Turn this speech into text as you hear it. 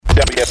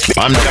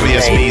I'm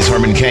WSB's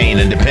Herman Cain,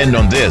 and depend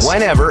on this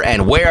whenever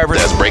and wherever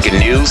there's breaking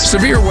news,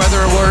 severe weather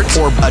alerts,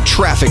 or a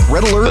traffic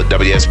red alert. The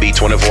WSB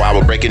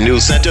 24-hour breaking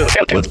news center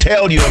will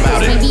tell you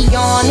about it.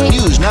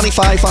 News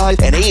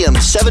 95.5 and AM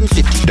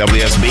 750.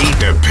 WSB,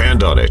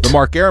 depend on it. The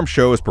Mark Arum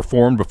Show is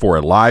performed before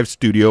a live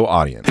studio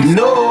audience.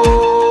 No,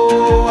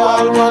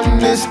 I'll run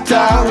this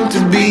town to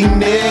be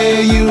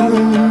near you.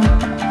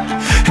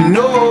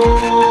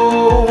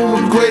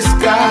 No gray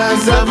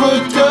skies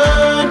ever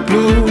turn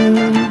blue.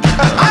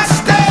 I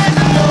stand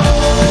alone.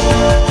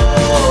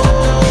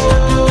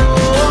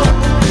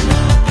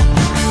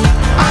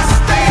 I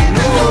stand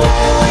alone.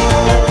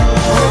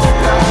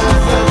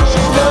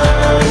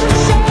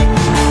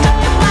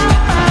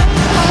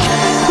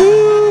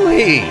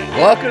 Woo-wee.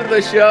 Welcome to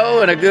the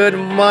show and a good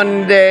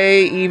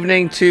Monday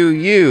evening to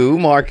you.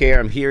 Mark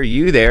Arum here,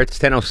 you there. It's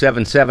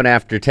 10:07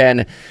 after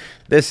 10.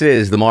 This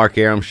is the Mark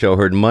Arum Show,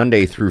 heard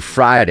Monday through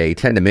Friday,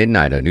 10 to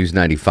midnight on News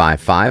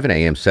 95.5 and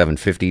AM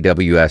 750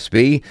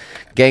 WSB.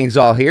 Gang's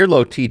all here.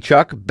 Low T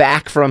Chuck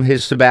back from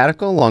his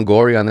sabbatical.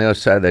 Longoria on the other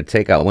side of the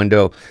takeout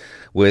window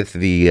with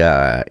the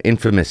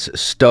infamous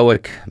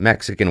stoic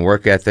Mexican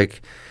work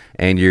ethic,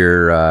 and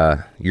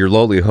your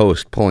lowly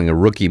host pulling a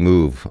rookie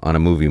move on a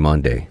movie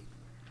Monday.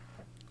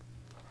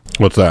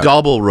 What's that?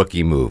 Double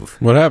rookie move.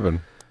 What happened?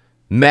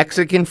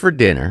 Mexican for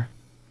dinner,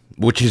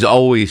 which is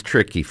always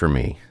tricky for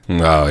me.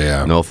 Oh,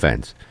 yeah. No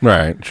offense.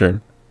 Right,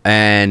 sure.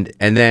 And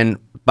then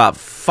about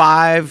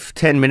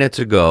 5-10 minutes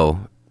ago,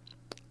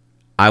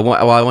 I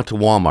went to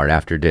Walmart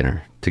after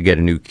dinner to get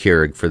a new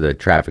Keurig for the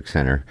traffic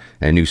center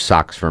and new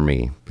socks for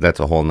me.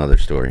 That's a whole nother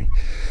story.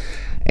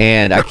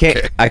 And I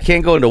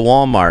can't go into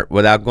Walmart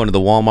without going to the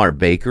Walmart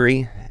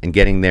bakery and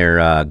getting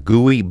their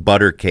gooey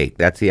butter cake.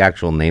 That's the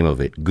actual name of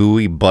it,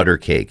 gooey butter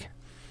cake.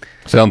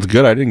 Sounds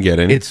good. I didn't get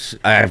any.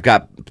 I've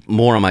got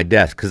more on my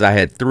desk because I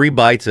had 3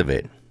 bites of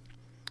it.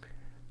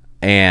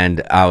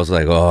 And I was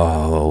like,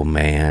 oh,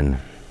 man,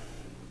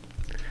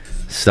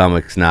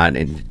 stomach's not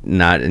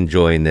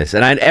enjoying this.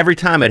 And every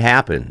time it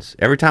happens,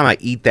 every time I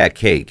eat that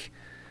cake,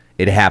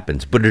 it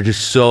happens. But it is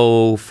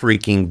so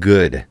freaking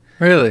good.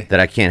 Really?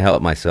 That I can't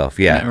help myself.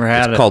 Yeah. Never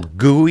had it's it. called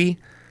gooey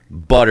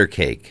butter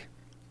cake.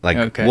 Like,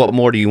 okay. What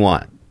more do you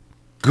want?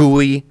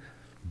 Gooey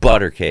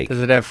butter cake.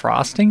 Does it have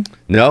frosting?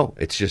 No,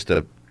 it's just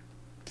a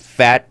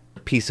fat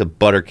piece of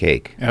butter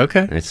cake. Okay.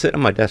 And it's sitting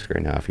on my desk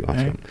right now if you want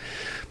some.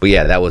 But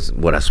yeah, that was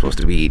what I was supposed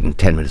to be eating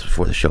 10 minutes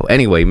before the show.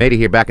 Anyway, made it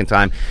here back in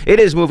time. It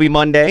is Movie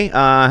Monday.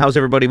 How's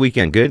everybody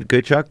weekend? Good?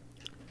 Good, Chuck?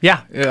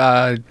 Yeah,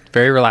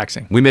 very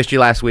relaxing. We missed you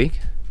last week.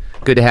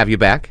 Good to have you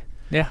back.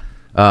 Yeah.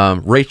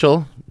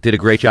 Rachel did a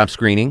great job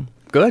screening.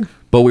 Good.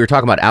 But we were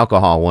talking about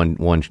alcohol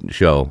one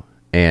show,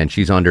 and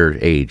she's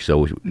underage, so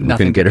we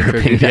couldn't get her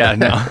opinion. Yeah,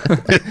 no.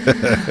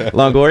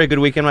 Longoria, good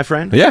weekend, my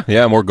friend?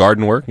 Yeah, more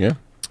garden work, yeah.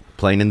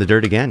 Playing in the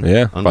dirt again.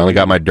 Yeah, finally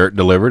got my dirt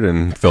delivered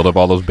and filled up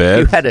all those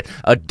beds. You had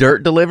a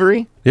dirt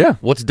delivery? Yeah.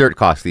 What's dirt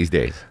cost these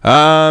days?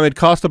 It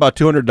cost about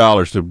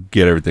 $200 to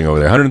get everything over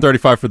there.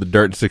 $135 for the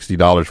dirt and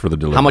 $60 for the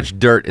delivery. How much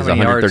dirt is many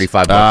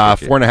 $135?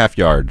 4.5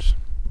 yards.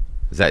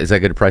 Is that a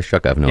good price,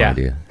 Chuck? I have no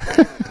idea.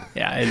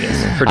 Yeah, it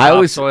is. For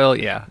topsoil,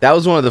 yeah. That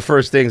was one of the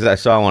first things I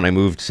saw when I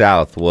moved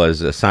south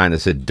was a sign that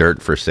said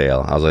dirt for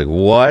sale. I was like,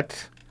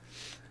 what?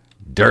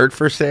 Dirt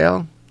for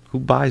sale? Who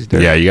buys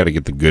dirt? Yeah, you got to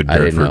get the good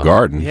dirt for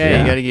gardens. Yeah,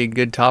 you got to get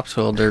good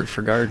topsoil dirt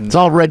for gardens. It's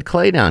all red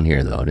clay down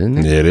here, though, isn't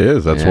it? It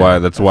is. That's why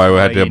I had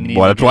to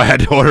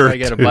order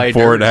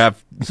 4.5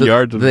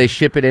 yards. Do they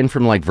ship it in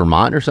from like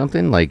Vermont or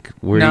something? Like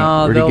where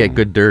do you get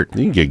good dirt?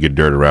 You can get good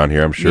dirt around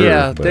here, I'm sure.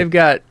 Yeah,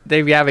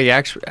 they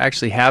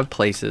actually have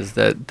places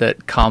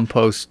that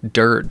compost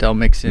dirt. They'll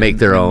mix in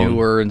their own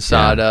manure and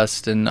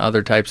sawdust and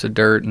other types of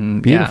dirt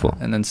and beautiful,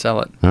 and then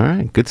sell it. All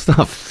right, good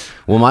stuff.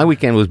 Well, my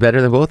weekend was better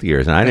than both of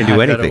yours, and I didn't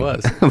do anything. I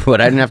bet it was. But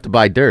I didn't have to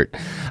buy dirt.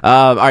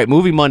 All right,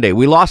 Movie Monday.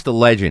 We lost a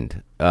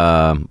legend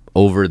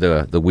over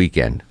the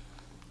weekend.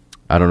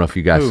 I don't know if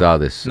you guys saw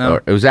this. No.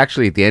 It was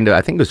actually at the end of,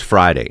 I think it was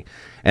Friday.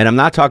 And I'm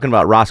not talking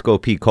about Roscoe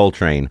P.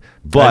 Coltrane.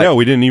 But I know,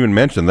 we didn't even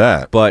mention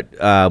that. But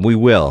we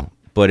will.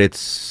 But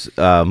it's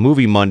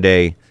Movie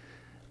Monday,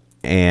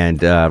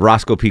 and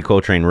Roscoe P.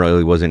 Coltrane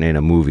really wasn't in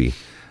a movie.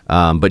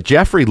 But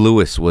Jeffrey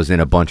Lewis was in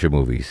a bunch of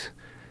movies.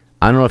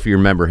 I don't know if you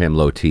remember him,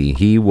 Low T.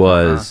 He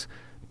was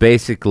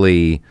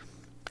basically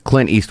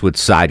Clint Eastwood's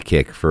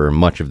sidekick for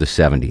much of the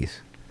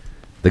 70s.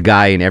 The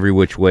guy in Every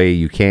Which Way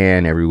You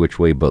Can, Every Which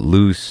Way But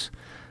Loose.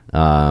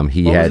 What was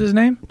his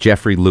name?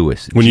 Jeffrey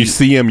Lewis. When you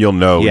see him, you'll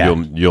know. Yeah.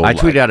 You'll I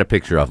tweeted out a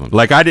picture of him.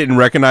 Like, I didn't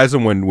recognize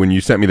him when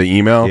you sent me the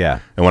email.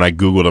 Yeah. And when I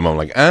Googled him, I'm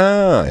like,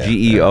 yeah.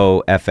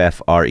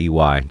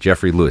 Geoffrey.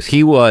 Jeffrey Lewis.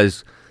 He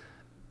was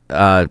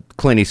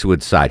Clint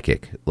Eastwood's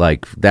sidekick.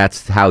 Like,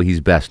 that's how he's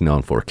best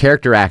known for.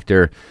 Character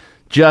actor.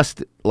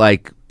 Just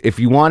like, if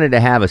you wanted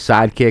to have a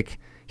sidekick,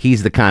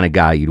 he's the kind of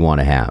guy you'd want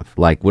to have.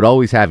 Like, would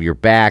always have your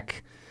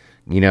back.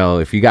 You know,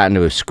 if you got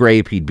into a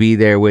scrape, he'd be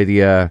there with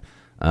you.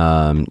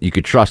 You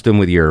could trust him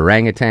with your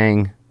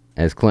orangutan,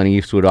 as Clint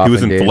Eastwood often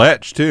did. He was in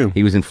Fletch, too.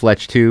 He was in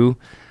Fletch, too.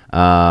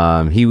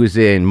 He was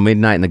in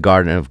Midnight in the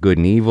Garden of Good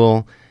and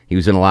Evil. He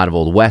was in a lot of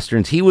old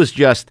westerns. He was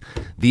just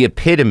the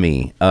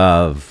epitome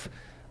of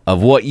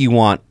what you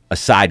want a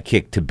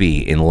sidekick to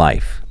be in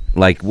life.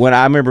 Like when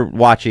I remember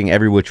watching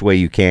Every Which Way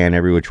You Can,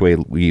 Every Which Way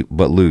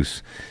But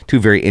Loose, two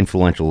very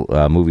influential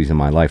movies in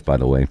my life, by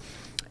the way.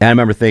 And I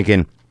remember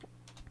thinking,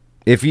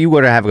 if you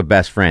were to have a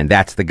best friend,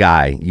 that's the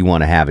guy you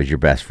want to have as your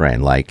best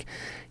friend. Like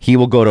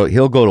he'll go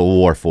to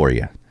war for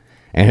you,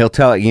 and he'll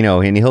tell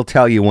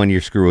you when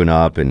you're screwing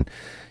up, and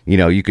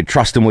you could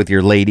trust him with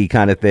your lady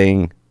kind of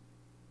thing.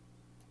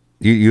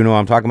 You know what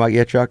I'm talking about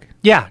yet, Chuck?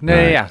 Yeah,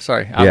 yeah.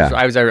 Sorry,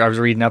 I was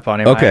reading up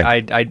on him. Okay.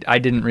 I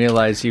didn't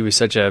realize he was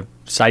such a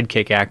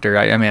sidekick actor.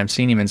 I mean, I've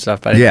seen him and stuff,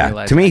 but I didn't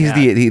realize. To me, he's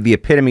the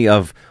epitome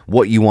of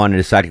what you want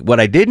in a sidekick. What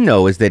I didn't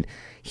know is that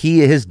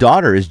his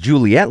daughter is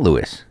Juliette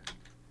Lewis.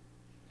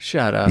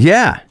 Shut up.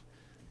 Yeah,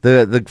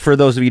 the for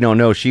those of you who don't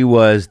know, she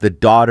was the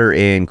daughter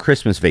in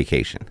Christmas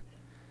Vacation,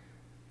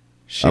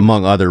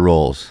 among other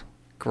roles.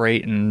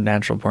 Great in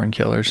Natural Born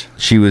Killers.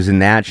 She was in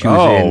that. She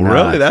was in,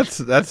 really? That's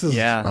his,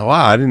 yeah. Oh,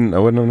 wow, I wouldn't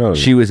have known.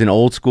 She was in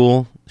Old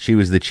School. She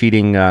was the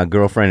cheating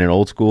girlfriend in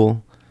Old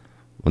School.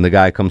 When the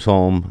guy comes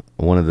home,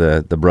 one of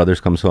the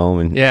brothers comes home,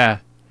 and yeah,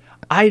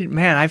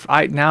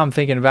 now I'm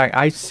thinking back.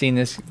 I've seen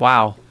this.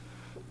 Wow,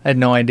 I had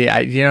no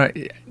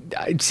idea.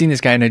 I'd seen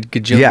this guy in a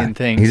gajillion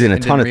things. He's in a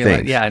ton of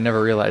things. Yeah, I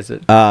never realized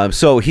it.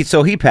 So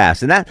he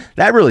passed, and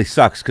that really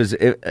sucks because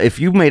if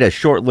you made a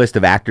short list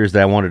of actors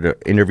that I wanted to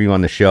interview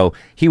on the show,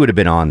 he would have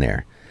been on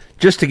there,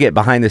 just to get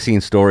behind the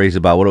scenes stories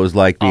about what it was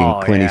like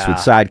being Clint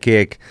Eastwood's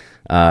sidekick,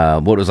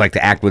 what it was like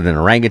to act with an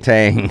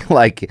orangutan.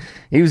 Like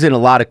he was in a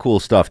lot of cool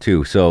stuff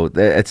too. So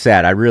it's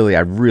sad. I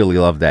really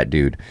love that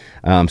dude.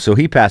 So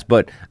he passed,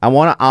 but I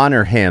want to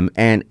honor him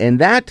and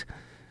that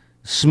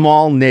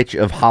small niche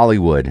of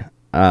Hollywood.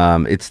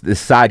 It's the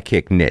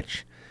sidekick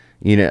niche.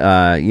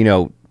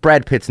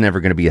 Brad Pitt's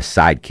never going to be a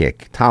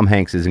sidekick. Tom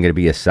Hanks isn't going to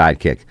be a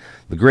sidekick.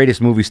 The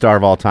greatest movie star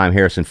of all time,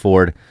 Harrison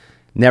Ford,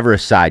 never a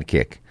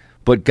sidekick.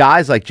 But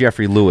guys like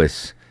Jeffrey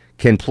Lewis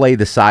can play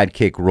the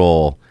sidekick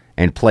role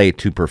and play it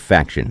to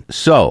perfection.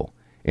 So,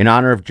 in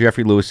honor of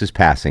Jeffrey Lewis's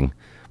passing,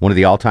 one of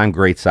the all-time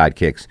great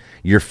sidekicks,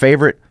 your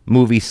favorite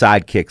movie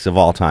sidekicks of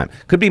all time.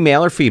 Could be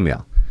male or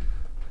female.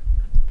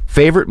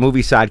 Favorite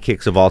movie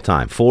sidekicks of all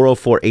time.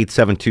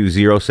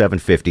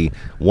 404-872-0750,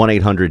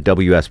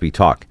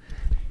 1-800-WSB-TALK.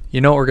 You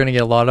know what we're going to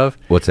get a lot of?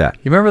 What's that?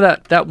 You remember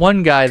that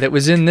one guy that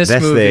was in this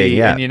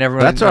movie, and you never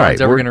That's all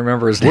right. ever going to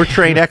remember his name. We're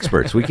trained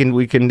experts. We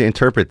can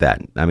interpret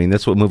that. I mean,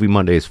 that's what Movie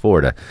Monday is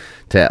for, to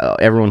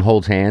everyone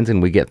holds hands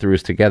and we get through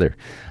this together.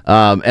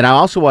 And I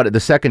also wanted, the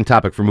second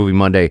topic for Movie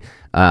Monday,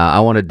 I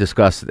want to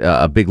discuss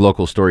a big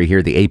local story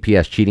here, the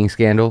APS cheating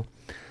scandal.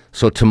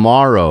 So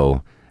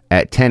tomorrow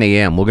at 10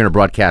 a.m., we're going to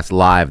broadcast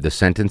live the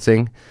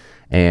sentencing.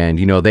 And,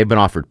 they've been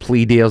offered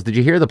plea deals. Did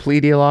you hear the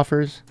plea deal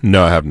offers?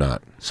 No, I have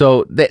not.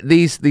 So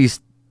these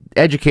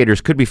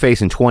educators could be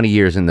facing 20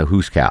 years in the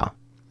Hoos Cow.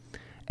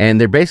 And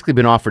they're basically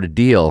been offered a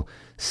deal,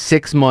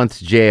 6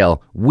 months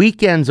jail,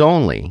 weekends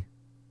only,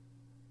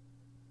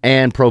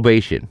 and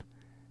probation.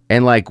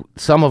 And,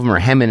 some of them are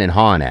hemming and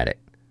hawing at it.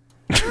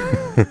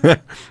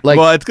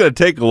 Well, it's going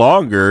to take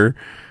longer.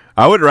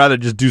 I would rather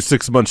just do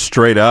 6 months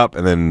straight up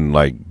and then,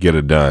 get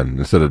it done.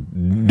 Instead of,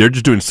 they're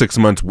just doing 6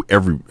 months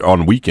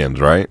on weekends,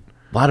 right?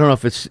 Well, I don't know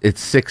if it's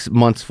 6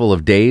 months full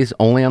of days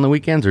only on the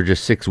weekends or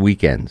just 6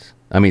 weekends.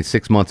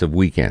 6 months of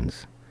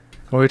weekends.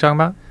 What are we talking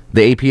about?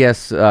 The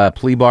APS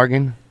plea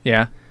bargain.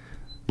 Yeah.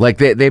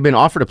 They've been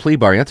offered a plea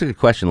bargain. That's a good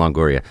question,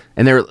 Longoria.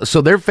 And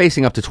they're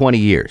facing up to 20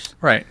 years.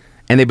 Right.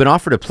 And they've been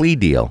offered a plea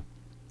deal,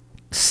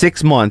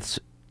 6 months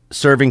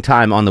serving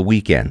time on the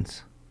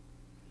weekends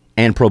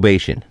and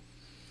probation.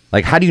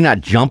 How do you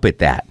not jump at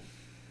that?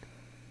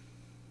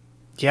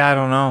 Yeah, I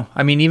don't know.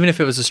 Even if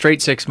it was a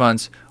straight 6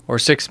 months or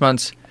 6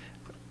 months.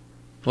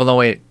 Well, no,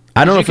 wait.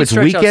 I don't know if it's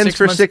weekends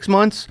for 6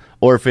 months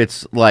or if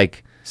it's 6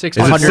 months.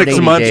 Is it 6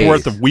 months days.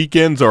 worth of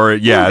weekends or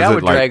yeah? That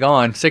would drag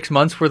on. 6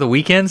 months worth of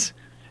weekends?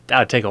 That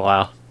would take a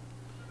while.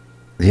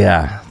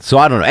 Yeah. So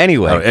I don't know.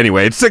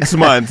 Anyway, it's 6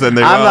 months, and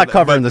I'm not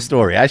covering the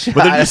story. But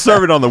they're just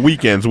serving on the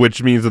weekends,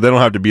 which means that they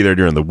don't have to be there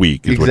during the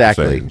week. Is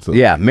exactly. What you're saying. So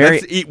yeah.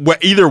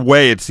 Either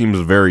way, it seems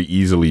very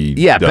easily.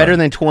 Yeah, done. better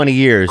than 20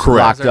 years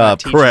locked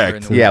up.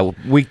 Correct. Yeah,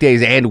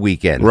 weekdays and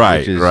weekends. Right.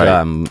 Which is,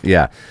 right.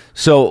 Yeah.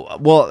 So,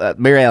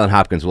 Mary Ellen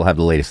Hopkins will have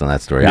the latest on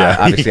that story. Yeah.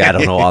 Obviously, I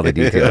don't know all the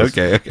details.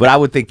 okay. But I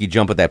would think you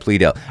jump at that plea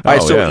deal. All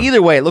right. So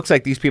either way, it looks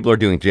like these people are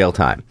doing jail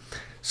time.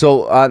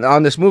 So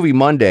on this movie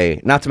Monday,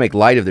 not to make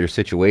light of their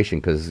situation,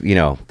 because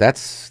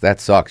that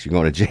sucks. You're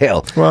going to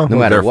jail, well, no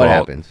matter what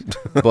fault. happens.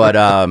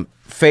 But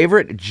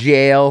favorite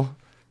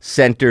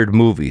jail-centered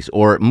movies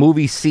or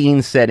movie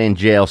scenes set in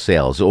jail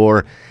cells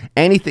or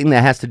anything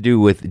that has to do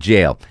with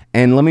jail.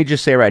 And let me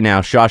just say right now,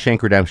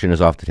 Shawshank Redemption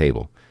is off the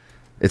table.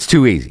 It's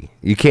too easy.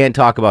 You can't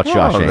talk about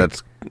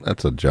Shawshank.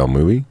 That's a jail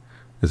movie,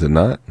 is it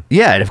not?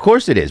 Yeah, of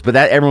course it is. But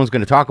everyone's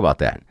going to talk about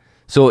that.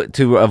 So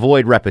to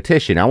avoid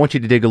repetition, I want you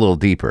to dig a little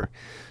deeper.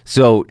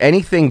 So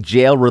anything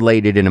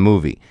jail-related in a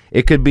movie.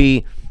 It could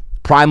be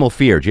Primal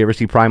Fear. Did you ever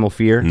see Primal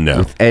Fear? No.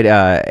 With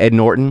Ed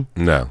Norton?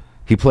 No.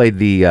 He played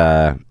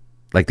the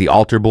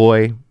altar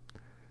boy.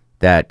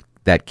 that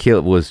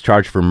was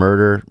charged for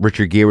murder.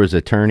 Richard Gere was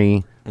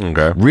attorney.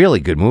 Okay. Really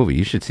good movie.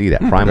 You should see that.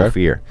 Primal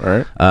Fear. All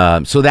right.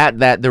 So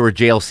that there were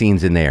jail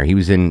scenes in there. He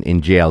was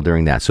in jail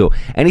during that. So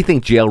anything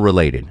jail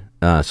related.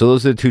 So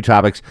those are the two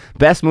topics.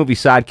 Best movie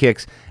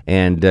sidekicks,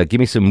 and give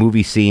me some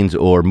movie scenes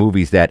or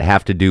movies that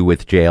have to do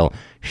with jail.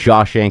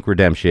 Shawshank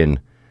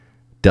Redemption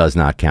does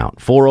not count.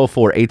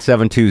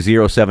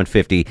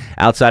 404-872-0750.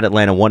 Outside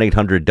Atlanta,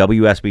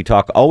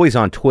 1-800-WSB-TALK. Always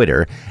on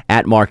Twitter,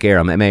 at Mark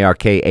Arum,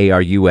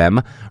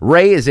 MarkArum.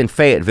 Ray is in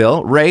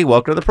Fayetteville. Ray,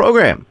 welcome to the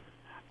program.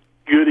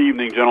 Good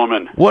evening,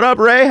 gentlemen. What up,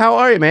 Ray? How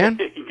are you, man?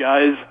 Hey,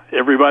 guys,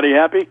 everybody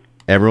happy?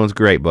 Everyone's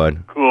great,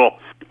 bud. Cool.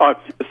 As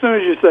soon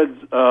as you said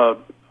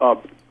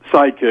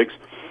sidekicks,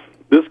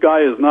 this guy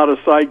is not a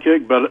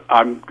sidekick, but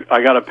I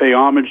got to pay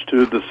homage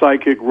to the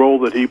sidekick role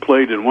that he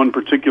played in one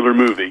particular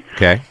movie.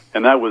 Okay.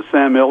 And that was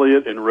Sam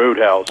Elliott in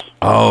Roadhouse.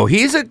 Oh,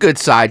 he's a good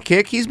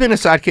sidekick. He's been a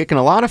sidekick in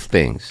a lot of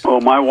things.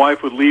 Oh, my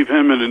wife would leave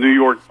him in the New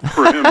York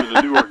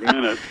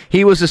Minute.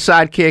 He was a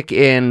sidekick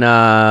in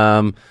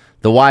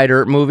the Wyatt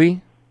Earp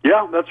movie.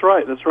 Yeah, that's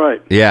right.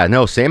 Yeah,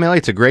 no, Sam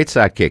Elliott's a great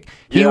sidekick.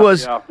 He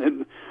was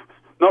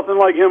nothing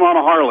like him on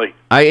a Harley.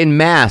 In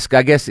Mask.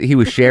 I guess he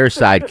was Cher's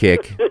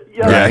sidekick.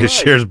 Yeah, his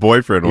Cher's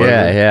boyfriend.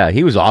 Yeah,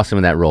 he was awesome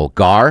in that role.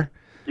 Gar.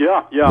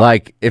 Yeah.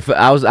 Like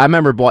I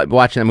remember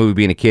watching that movie,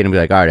 being a kid, and be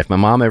like, all right, if my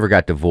mom ever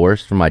got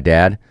divorced from my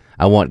dad,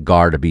 I want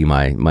Gar to be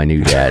my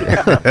new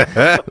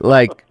dad.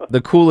 Like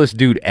the coolest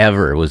dude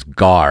ever was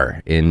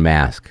Gar in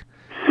Mask.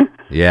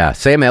 Yeah,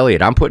 Sam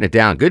Elliott. I'm putting it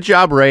down. Good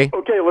job, Ray.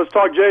 Okay, let's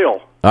talk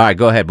jail. All right,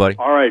 go ahead, buddy.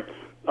 All right.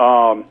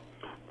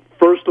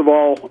 First of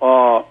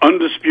all,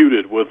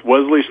 Undisputed with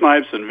Wesley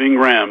Snipes and Ving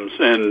Rhames,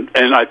 and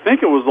I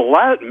think it was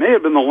may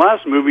have been the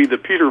last movie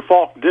that Peter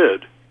Falk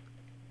did.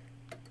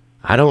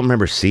 I don't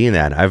remember seeing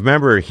that. I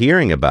remember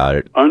hearing about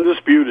it.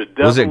 Undisputed.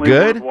 Definitely was it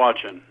good? Worth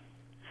watching.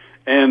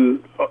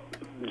 And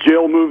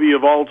jail movie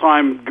of all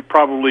time,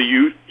 probably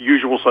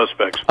Usual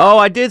Suspects. Oh,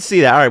 I did see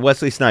that. All right,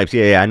 Wesley Snipes.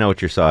 Yeah, I know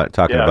what you're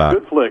talking about.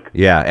 Good flick.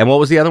 Yeah, and what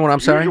was the other one? I'm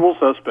sorry. Usual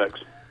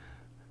Suspects.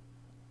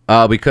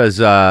 Because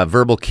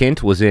Verbal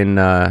Kint was in.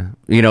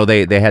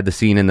 They had the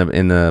scene in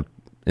the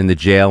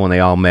jail when they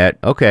all met.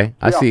 Okay,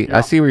 I see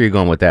where you're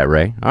going with that,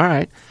 Ray. All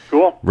right.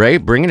 Cool. Ray,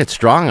 bringing it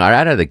strong right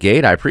out of the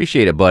gate. I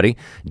appreciate it, buddy.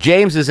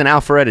 James is in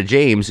Alpharetta.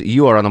 James,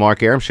 you are on the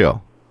Mark Arum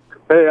Show.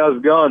 Hey, how's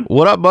it going?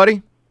 What up,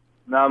 buddy?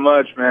 Not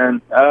much,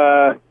 man.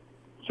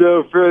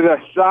 So for the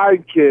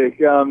sidekick,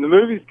 the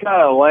movie's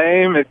kind of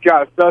lame. It's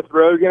got Seth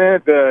Rogen in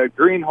it, the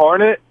Green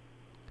Hornet.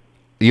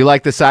 You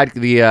like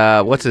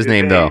what's his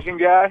name, though? Asian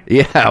guy?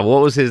 Yeah,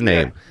 what was his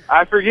name?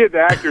 I forget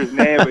the actor's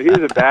name, but he was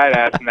a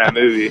badass in that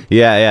movie.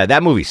 Yeah,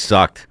 that movie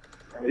sucked.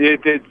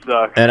 It did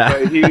suck. And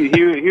but he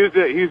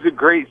was a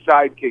great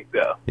sidekick,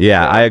 though.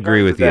 Yeah, I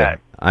agree with you. That.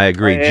 I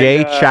agree. And,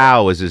 Jay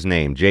Chow is his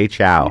name. Jay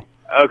Chow.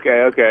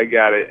 Okay, I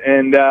got it.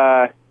 And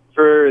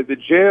for the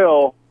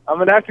jail, I'm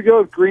going to have to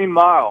go with Green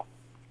Mile.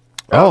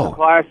 That was a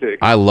classic.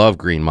 I love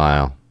Green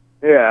Mile.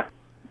 Yeah,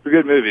 it's a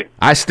good movie.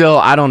 I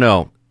don't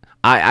know.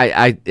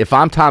 I if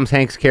I'm Tom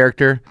Hanks'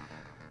 character,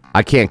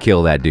 I can't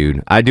kill that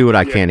dude. I do what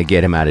I can to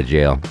get him out of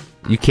jail.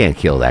 You can't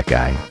kill that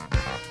guy.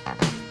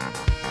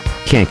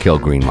 Can't kill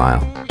Green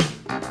Mile.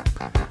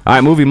 All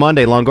right, Movie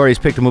Monday. Longoria's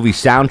picked a movie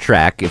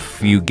soundtrack.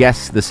 If you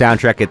guess the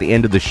soundtrack at the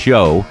end of the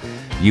show,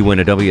 you win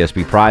a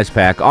WSB prize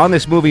pack. On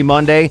this Movie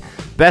Monday,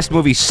 best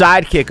movie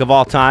sidekick of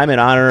all time in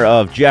honor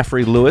of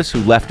Jeffrey Lewis,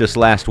 who left us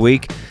last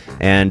week,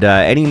 and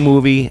any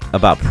movie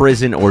about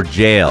prison or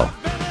jail,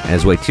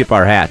 as we tip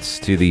our hats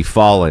to the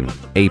fallen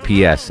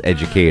APS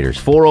educators.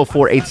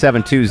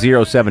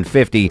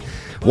 404-872-0750,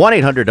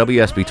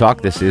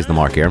 1-800-WSB-TALK. This is the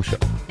Mark Arum Show.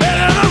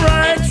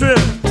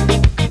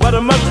 But I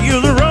must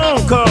use the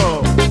wrong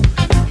call.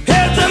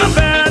 Head's in a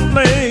bad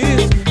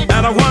place,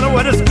 and I wonder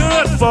what it's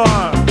good for.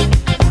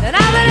 And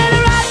I've been in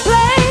the right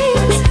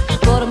place,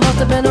 but it must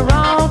have been the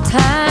wrong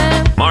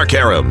time. Mark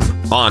Arum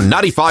on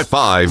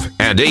 95.5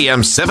 and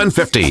AM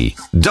 750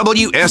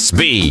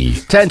 WSB.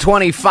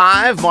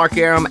 1025, Mark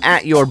Arum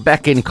at your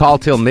beck and call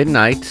till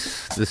midnight.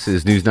 This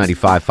is News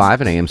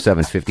 95.5 and AM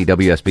 750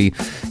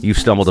 WSB. You've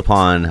stumbled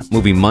upon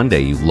Movie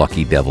Monday, you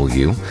lucky devil,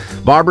 you.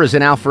 Barbara's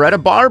in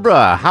Alpharetta.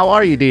 Barbara, how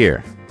are you,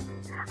 dear?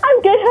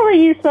 I'm good. How are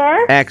you,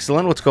 sir?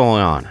 Excellent. What's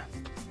going on?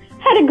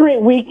 Had a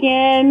great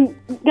weekend.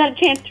 Got a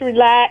chance to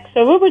relax,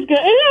 so it was good.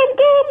 And I'm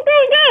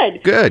doing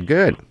good.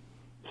 Good.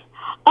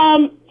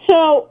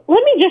 So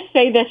let me just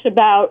say this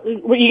about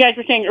what you guys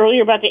were saying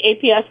earlier about the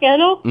APS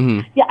scandal.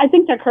 Mm-hmm. Yeah, I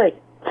think they're crazy.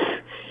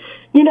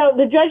 You know,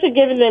 the judge had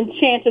given them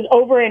chances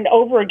over and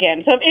over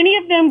again. So if any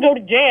of them go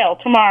to jail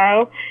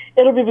tomorrow,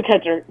 it'll be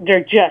because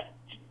they're just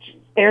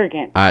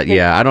arrogant.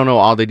 Yeah, I don't know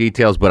all the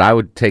details, but I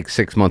would take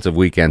 6 months of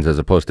weekends as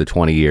opposed to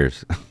 20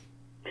 years.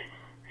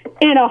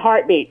 In a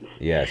heartbeat.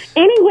 Yes.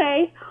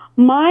 Anyway,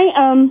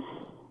 my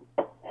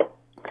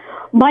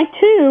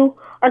two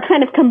are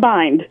kind of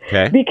combined.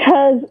 Okay.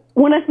 Because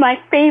one of my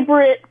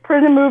favorite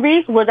prison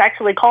movies was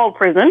actually called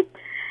Prison,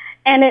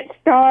 and it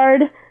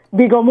starred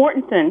Viggo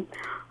Mortensen,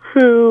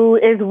 who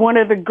is one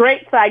of the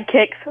great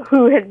sidekicks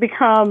who has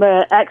become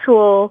an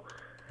actual...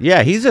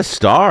 Yeah, he's a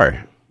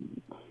star.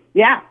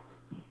 Yeah.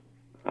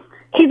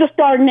 He's a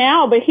star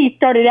now, but he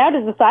started out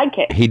as a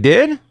sidekick. He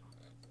did?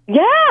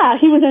 Yeah,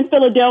 he was in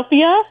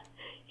Philadelphia.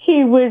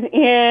 He was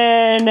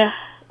in,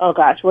 oh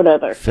gosh, what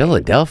other?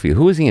 Philadelphia.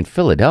 Who was he in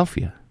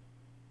Philadelphia?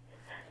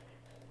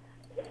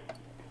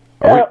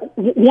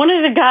 One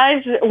of the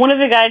guys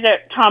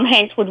that Tom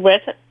Hanks was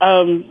with.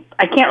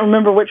 I can't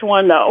remember which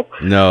one though.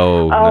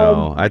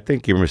 No. I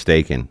think you're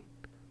mistaken.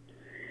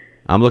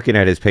 I'm looking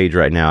at his page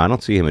right now. I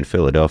don't see him in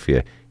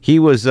Philadelphia. He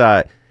was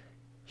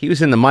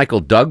in the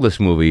Michael Douglas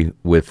movie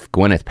with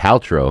Gwyneth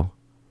Paltrow.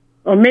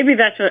 Or maybe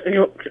that's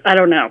I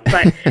don't know,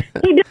 but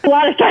he did a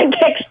lot of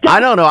sidekick stuff. I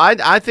don't know.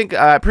 I think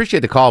I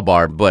appreciate the call,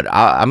 Barb, but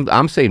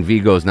I'm saying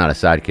Vigo's not a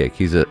sidekick.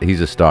 He's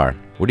a star.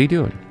 What are you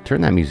doing? Turn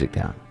that music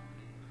down.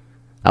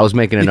 I was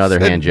making another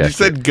hand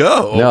gesture. You said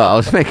go. No, I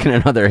was making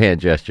another hand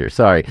gesture.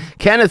 Sorry.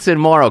 Kenneth's in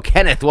Morrow.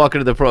 Kenneth, welcome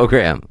to the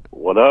program.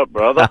 What up,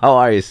 brother? How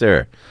are you,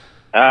 sir?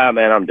 Man,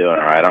 I'm doing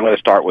all right. I'm going to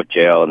start with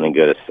jail and then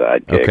go to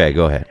sidekick. Okay,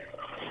 go ahead.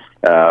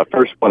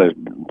 First one is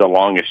The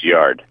Longest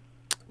Yard.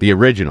 The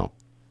original?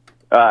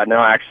 No,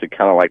 I actually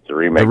kind of like the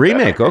remake. The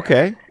remake,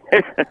 okay.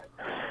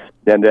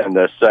 Then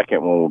the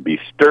second one will be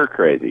Stir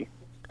Crazy.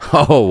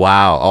 Oh,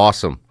 wow.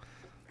 Awesome.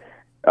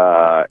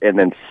 And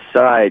then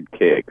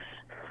sidekicks.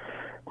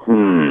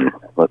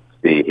 Let's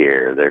see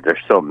here. There's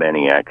so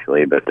many,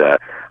 actually, but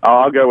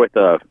I'll go with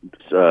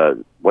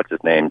what's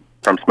his name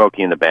from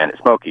Smokey and the Bandit.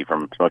 Smokey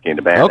from Smokey and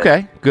the Bandit.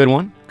 Okay, good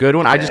one.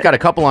 I just got a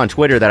couple on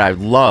Twitter that I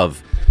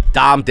love.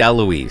 Dom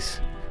DeLuise.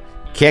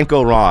 Can't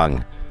go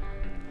wrong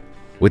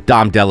with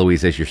Dom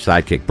DeLuise as your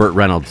sidekick. Burt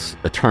Reynolds'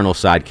 eternal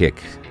sidekick.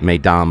 May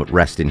Dom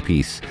rest in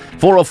peace.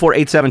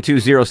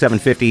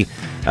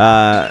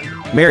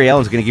 404-872-0750. Mary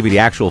Ellen's going to give you the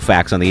actual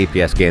facts on the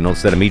APS scandal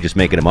instead of me just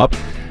making them up.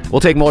 We'll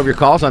take more of your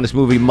calls on this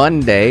movie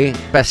Monday.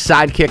 Best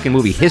sidekick in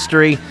movie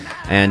history.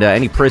 And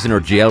any prison or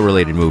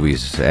jail-related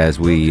movies as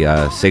we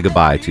say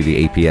goodbye to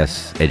the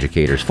APS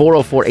educators.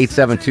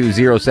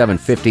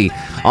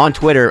 404-872-0750. On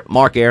Twitter,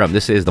 Mark Arum.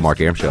 This is The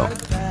Mark Arum Show.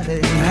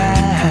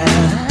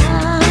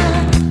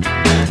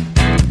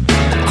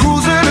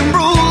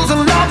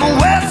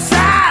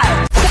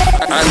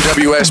 I'm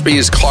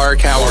WSB's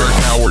Clark Howard.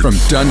 From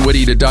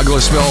Dunwoody to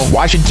Douglasville,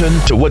 Washington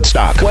to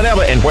Woodstock,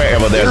 whenever and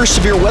wherever there's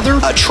severe weather,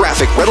 a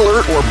traffic red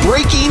alert, or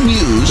breaking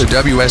news, the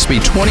WSB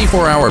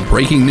 24-hour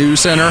breaking news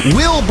center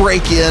will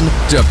break in.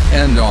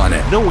 Depend on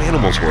it. no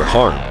animals were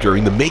harmed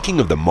during the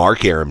making of the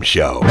Mark Arum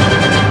Show.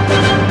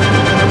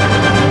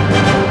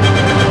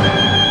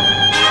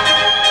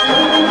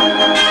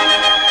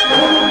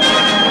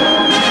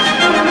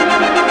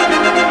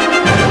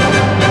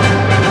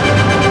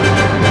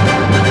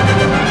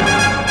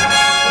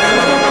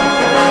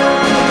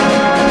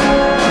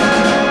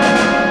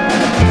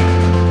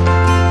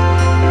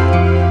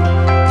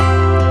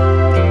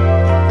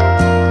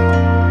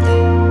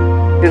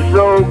 It's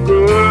so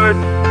good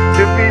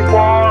to be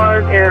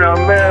born in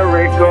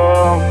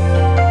America,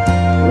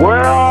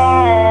 where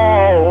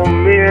all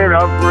men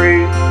are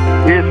free.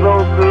 It's so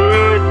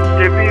good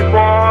to be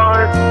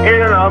born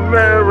in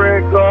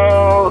America,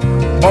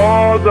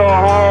 all the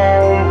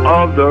home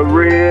of the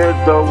red,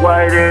 the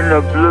white, and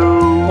the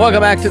blue.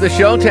 Welcome back to the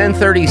show.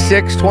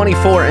 10:36,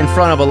 24 in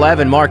front of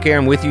 11. Mark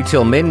Arum with you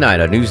till midnight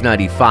on News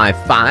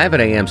 95.5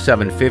 at AM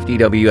 750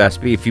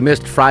 WSB. If you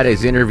missed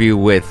Friday's interview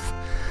with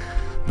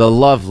the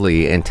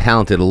lovely and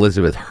talented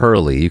Elizabeth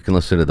Hurley, you can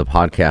listen to the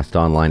podcast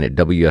online at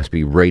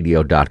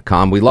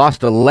WSBradio.com. We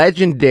lost a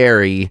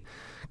legendary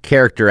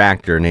character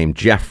actor named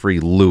Jeffrey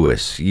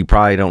Lewis. You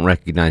probably don't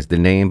recognize the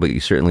name, but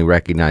you certainly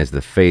recognize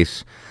the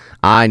face.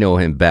 I know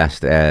him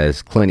best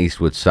as Clint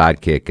Eastwood's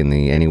sidekick in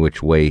the Any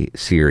Which Way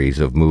series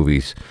of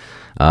movies.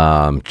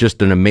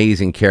 Just an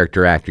amazing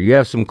character actor. You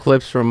have some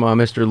clips from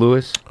Mr.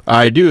 Lewis?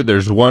 I do.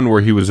 There's one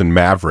where he was in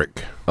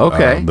Maverick.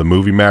 Okay. The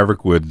movie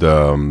Maverick with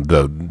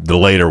the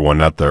later one,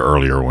 not the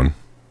earlier one.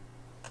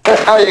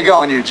 How you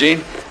going,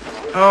 Eugene?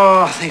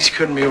 Oh, things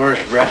couldn't be worse,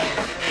 Brett.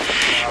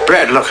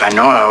 Brett, look, I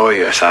know I owe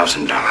you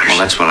 $1,000. Well,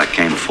 that's what I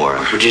came for.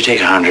 Would you take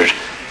 100?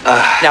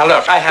 Now,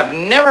 look, I have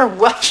never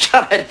welched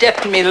on a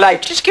debt in my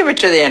life. Just give it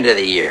to the end of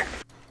the year.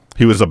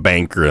 He was a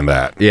banker in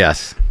that.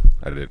 Yes.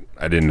 I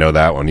didn't know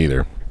that one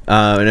either.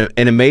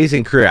 An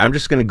amazing career. I'm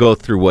just going to go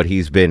through what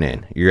he's been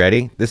in. You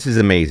ready? This is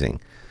amazing.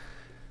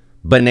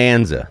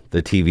 Bonanza,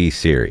 the TV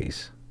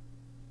series.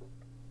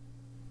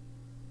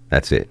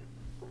 That's it.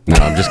 No,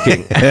 I'm just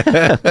kidding.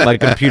 My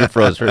computer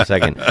froze for a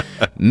second.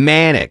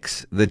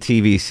 Mannix, the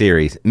TV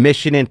series.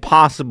 Mission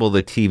Impossible,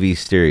 the TV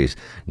series.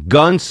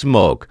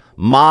 Gunsmoke,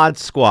 Mod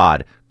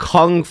Squad,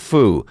 Kung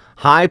Fu,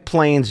 High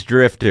Plains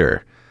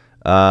Drifter,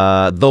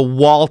 The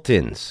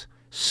Waltons,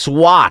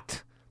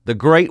 SWAT, The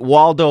Great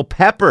Waldo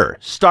Pepper,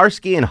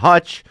 Starsky and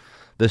Hutch,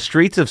 The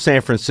Streets of San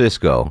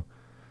Francisco,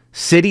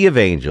 City of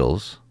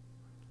Angels,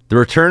 The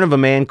Return of a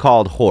Man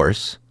Called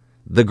Horse,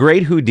 The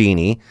Great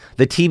Houdini,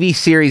 the TV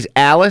series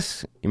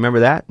Alice, you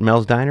remember that?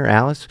 Mel's Diner,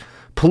 Alice?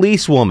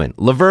 Policewoman,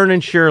 Laverne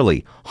and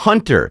Shirley,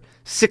 Hunter,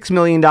 $6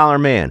 Million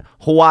Man,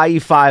 Hawaii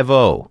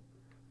Five-0,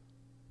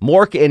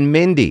 Mork and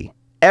Mindy,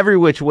 Every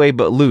Which Way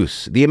But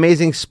Loose, The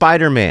Amazing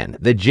Spider-Man,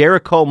 The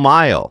Jericho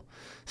Mile,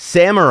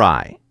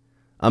 Samurai,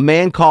 A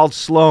Man Called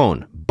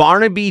Sloan,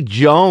 Barnaby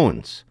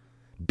Jones,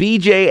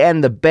 BJ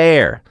and the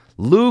Bear,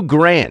 Lou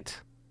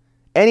Grant,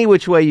 Any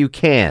Which Way You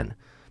Can,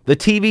 the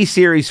TV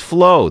series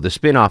Flow, the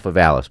spinoff of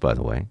Alice, by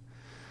the way,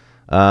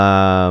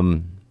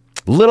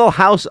 Little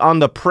House on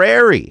the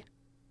Prairie,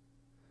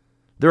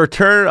 The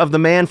Return of the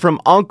Man from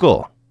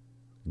U.N.C.L.E.,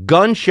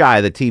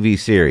 Gunshy, the TV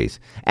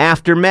series,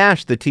 After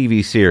MASH, the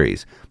TV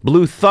series,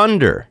 Blue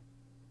Thunder,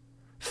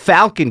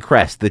 Falcon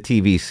Crest, the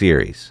TV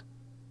series,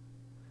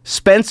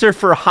 Spencer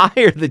for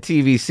Hire, the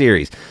TV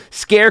series,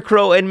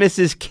 Scarecrow and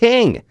Mrs.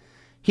 King.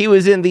 He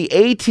was in the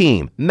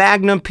A-Team,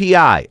 Magnum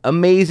P.I.,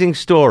 Amazing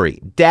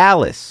Story,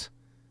 Dallas.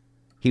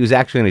 He was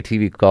actually in a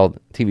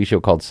TV show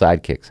called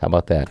Sidekicks. How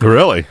about that?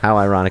 Really? How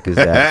ironic is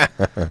that?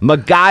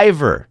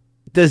 MacGyver,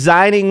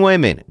 Designing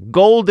Women,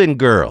 Golden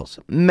Girls,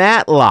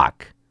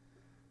 Matlock,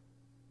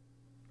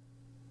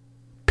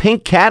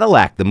 Pink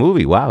Cadillac, the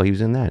movie. Wow, he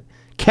was in that.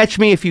 Catch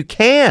Me If You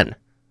Can.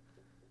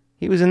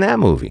 He was in that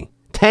movie.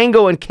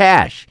 Tango and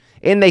Cash,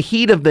 In the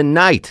Heat of the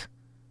Night,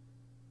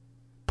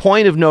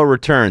 Point of No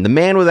Return, The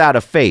Man Without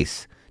a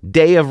Face,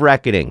 Day of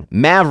Reckoning,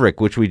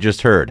 Maverick, which we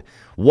just heard,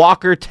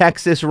 Walker,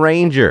 Texas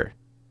Ranger,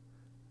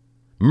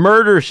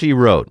 Murder, She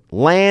Wrote,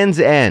 Land's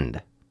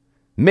End,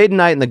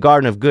 Midnight in the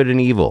Garden of Good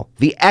and Evil,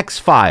 The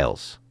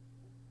X-Files.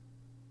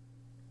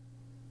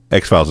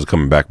 X-Files is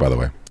coming back, by the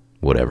way.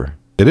 Whatever.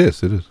 It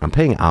is. I'm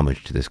paying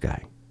homage to this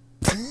guy.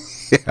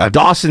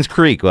 Dawson's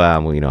Creek.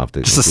 Well, you don't have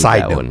to. Just a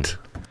side note.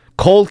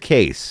 Cold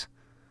Case.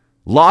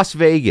 Las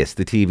Vegas,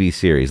 the TV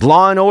series.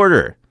 Law and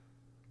Order.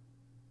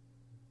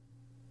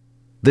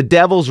 The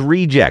Devil's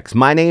Rejects.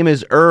 My Name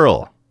is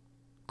Earl.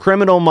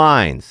 Criminal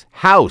Minds.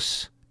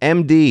 House.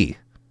 MD.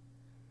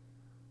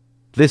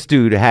 This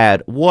dude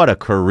had what a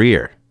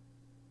career.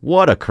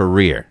 What a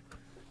career.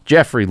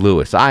 Jeffrey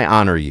Lewis, I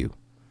honor you.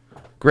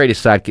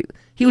 Greatest sidekick.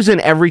 He was in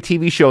every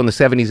TV show in the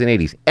 70s and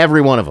 80s.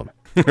 Every one of them.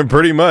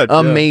 Pretty much.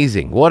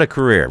 Amazing. Yeah. What a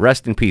career.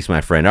 Rest in peace,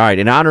 my friend. All right,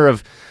 in honor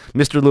of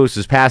Mr.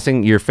 Lewis's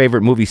passing, your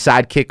favorite movie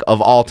sidekick of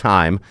all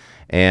time,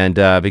 and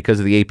because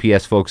of the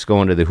APS folks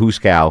going to the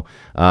Hooskow,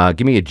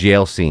 give me a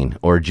jail scene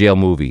or a jail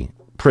movie,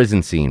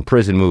 prison scene,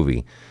 prison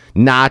movie.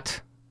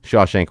 Not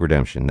Shawshank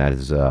Redemption. That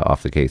is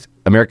off the case.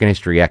 American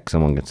History X,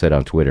 someone said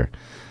on Twitter.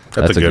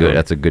 That's a good.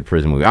 That's a good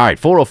prison movie. All right,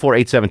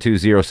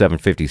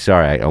 404-872-0750.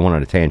 Sorry, I went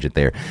on a tangent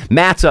there.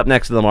 Matt's up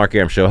next to the Mark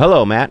Arum Show.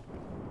 Hello, Matt.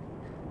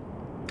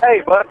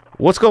 Hey, bud.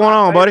 What's going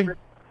on, buddy?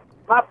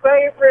 My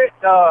favorite,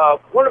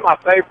 one of my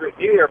favorite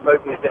New Year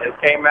movies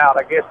that came out,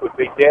 I guess, would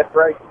be Death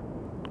Race.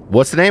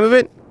 What's the name of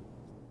it?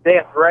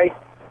 Death Race.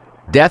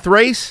 Death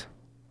Race?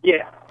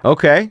 Yeah.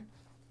 Okay.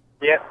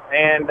 Yep.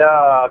 And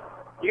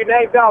you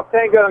named off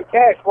Tango and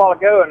Cash a while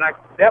ago, and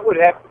that would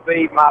have to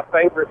be my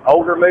favorite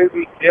older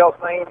movie, jail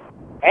scene,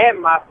 and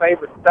my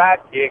favorite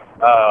sidekick.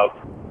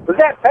 Was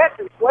that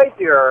Patrick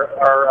Swayze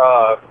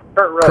or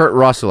Kurt Russell? Kurt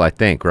Russell, I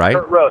think, right?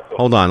 Kurt Russell.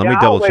 Hold on, let me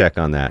double check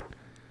on that.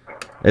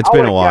 It's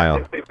been a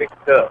while.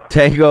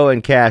 Tango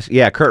and Cash.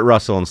 Yeah, Kurt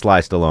Russell and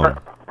Sly Stallone.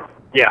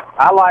 Yeah,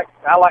 I like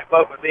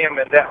both of them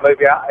in that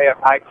movie.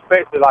 I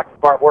especially like the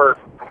part where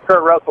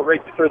Kurt Russell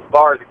reaches through the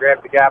bars and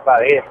grabs the guy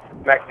by the head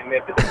and smacks him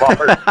into the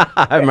bars.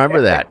 I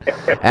remember that.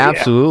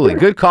 Absolutely.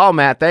 Good call,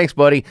 Matt. Thanks,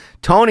 buddy.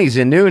 Tony's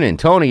in Noonan.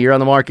 Tony, you're on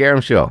the Mark Arum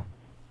Show.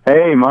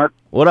 Hey, Mark.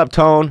 What up,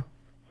 Tone?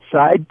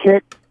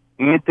 Sidekick,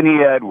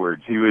 Anthony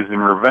Edwards. He was in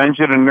Revenge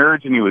of the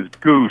Nerds, and he was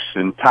Goose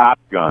in Top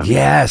Gun.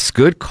 Yes,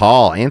 good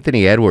call.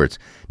 Anthony Edwards.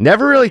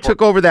 Never really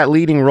took over that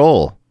leading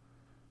role.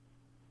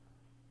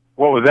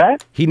 What was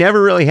that? He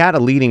never really had a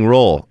leading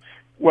role.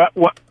 What?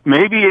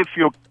 Maybe if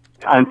you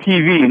on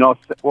TV, you know,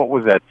 what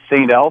was that,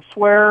 St.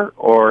 Elsewhere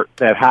or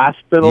that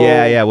hospital?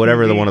 Yeah,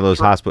 whatever, the one of those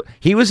hospital.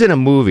 He was in a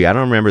movie. I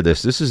don't remember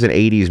this. This is an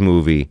 80s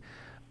movie.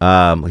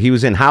 He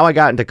was in How I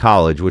Got Into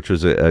College, which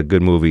was a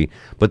good movie.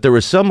 But there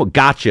was some,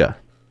 Gotcha.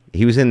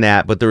 He was in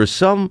that. But there was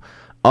some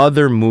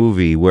other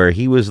movie where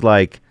he was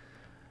like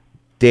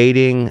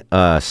dating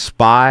a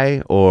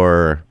spy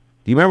or...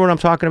 Do you remember what I'm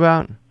talking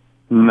about?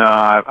 No,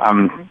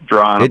 I'm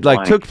drawing It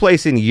like took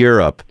place in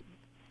Europe.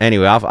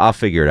 Anyway, I'll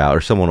figure it out, or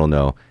someone will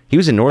know. He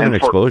was in Northern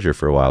Exposure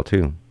for a while,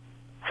 too.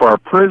 For a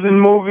prison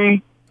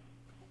movie,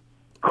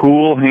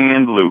 Cool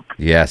Hand Luke.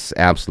 Yes,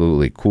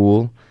 absolutely.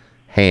 Cool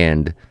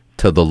Hand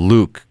to the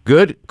Luke.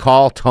 Good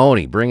call,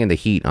 Tony, bringing the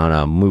heat on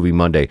a Movie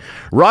Monday.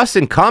 Russ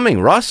and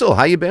Cumming. Russell,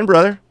 how you been,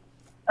 brother?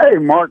 Hey,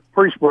 Mark.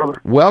 Priest,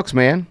 brother. Welks,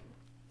 man.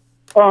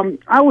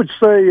 I would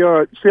say,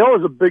 I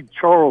was a big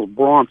Charles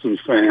Bronson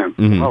fan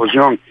when I was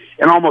young,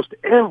 and almost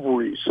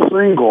every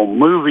single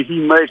movie he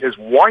made, his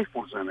wife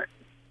was in it.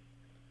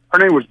 Her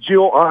name was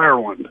Jill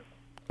Ireland.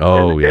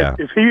 Oh, yeah.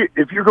 If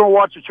you're going to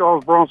watch a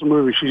Charles Bronson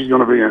movie, she's going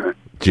to be in it.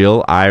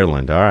 Jill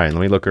Ireland. All right, let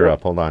me look her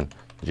up. Hold on.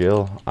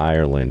 Jill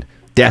Ireland.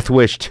 Death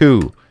Wish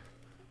 2.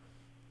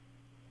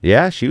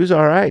 Yeah, she was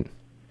all right.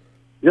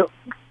 Yep.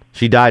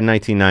 She died in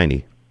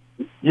 1990.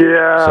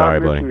 Yeah. Sorry,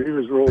 buddy. He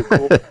was really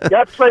cool.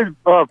 Got to say,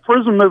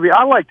 prison movie,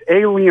 I liked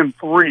Alien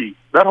 3.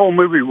 That whole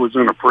movie was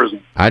in a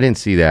prison. I didn't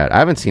see that. I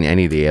haven't seen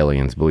any of the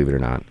Aliens, believe it or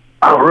not.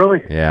 Oh,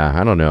 really? Yeah,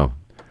 I don't know.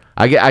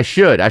 I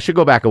should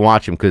go back and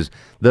watch them because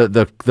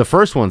the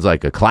first one's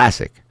like a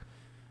classic.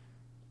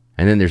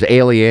 And then there's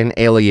Aliens,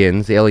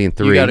 Alien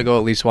 3. You got to go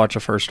at least watch the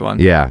first one.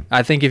 Yeah.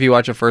 I think if you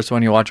watch the first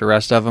one, you watch the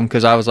rest of them.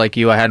 Because I was like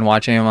you, I hadn't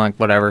watched any. I'm like,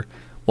 whatever.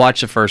 Watch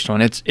the first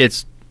one. It's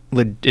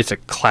a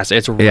classic.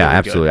 It's really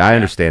absolutely. good. I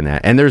understand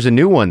that. And there's a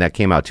new one that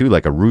came out too,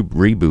 like a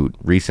reboot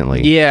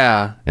recently.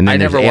 Yeah. And then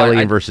there's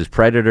Alien versus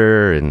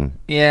Predator, and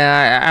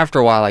after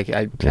a while, I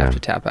have to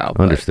tap out.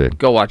 but Understood.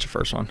 Go watch the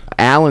first one.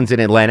 Alan's in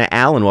Atlanta.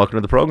 Alan, welcome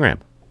to the program.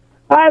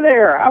 Hi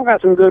there. I've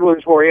got some good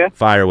ones for you.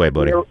 Fire away,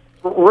 buddy. The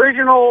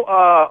original,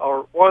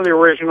 or one of the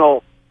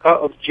original,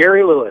 of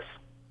Jerry Lewis.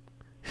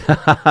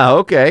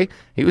 Okay.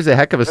 He was a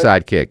heck of a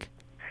sidekick.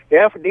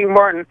 Yeah, for Dean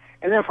Martin.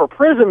 And then for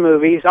prison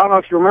movies, I don't know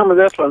if you remember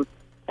this one,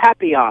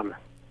 Papillon.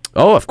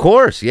 Oh, of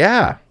course.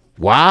 Yeah.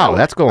 Wow,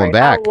 that's going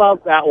back. I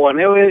love that one.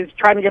 It was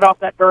trying to get off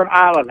that darn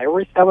island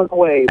every seventh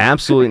wave.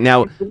 Absolutely.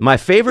 Now, my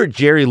favorite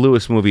Jerry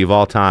Lewis movie of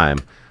all time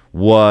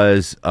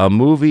was a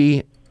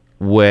movie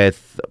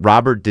with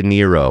Robert De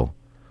Niro.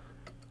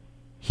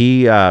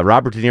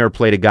 Robert De Niro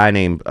played a guy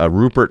named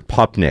Rupert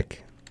Pupnik.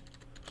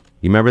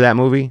 You remember that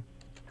movie?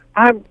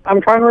 I'm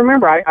trying to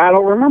remember. I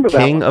don't remember that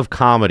King one. of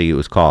Comedy, it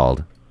was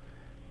called.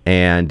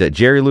 And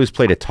Jerry Lewis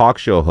played a talk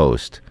show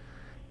host.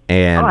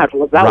 And have to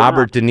look that one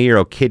Robert up. De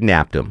Niro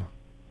kidnapped him.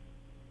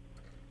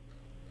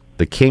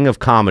 The King of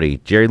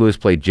Comedy. Jerry Lewis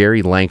played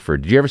Jerry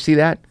Langford. Did you ever see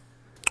that?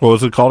 What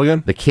was it called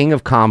again? The King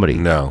of Comedy.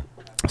 No.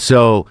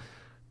 So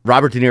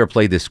Robert De Niro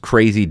played this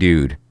crazy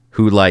dude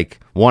who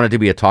wanted to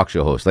be a talk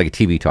show host, like a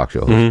TV talk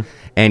show host. Mhm.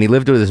 And he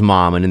lived with his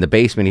mom, and in the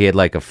basement he had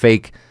like a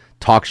fake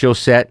talk show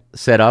set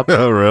up.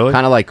 Oh, really?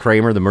 Kind of like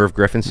Kramer, the Merv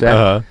Griffin set.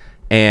 Uh-huh.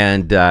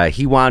 And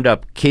he wound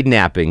up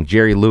kidnapping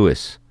Jerry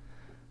Lewis,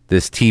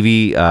 this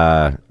TV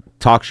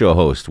talk show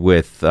host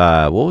with,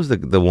 what was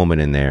the woman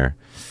in there?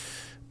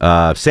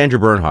 Sandra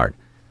Bernhard.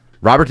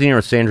 Robert De Niro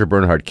and Sandra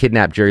Bernhard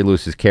kidnapped Jerry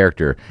Lewis's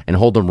character and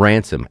hold him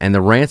ransom. And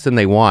the ransom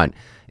they want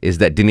is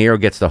that De Niro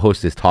gets to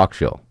host his talk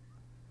show.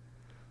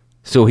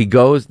 So he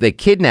goes, they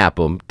kidnap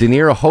him. De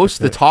Niro hosts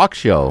the talk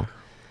show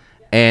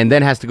and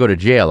then has to go to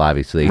jail,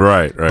 obviously.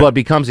 Right. But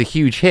becomes a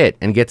huge hit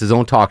and gets his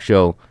own talk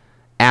show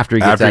after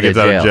he gets, out, of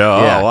jail.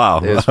 Oh,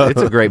 wow. It's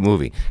a great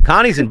movie.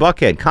 Connie's in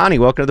Buckhead. Connie,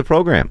 welcome to the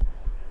program.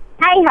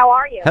 Hey, how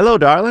are you? Hello,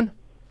 darling.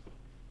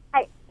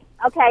 Hey,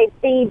 okay,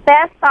 the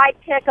best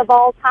sidekick of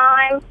all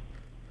time,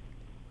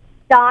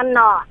 Don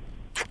Knotts.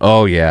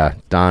 Oh, yeah,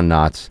 Don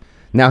Knotts.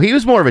 Now, he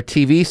was more of a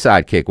TV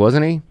sidekick,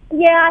 wasn't he?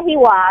 Yeah, he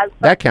was.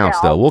 That counts,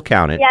 though. We'll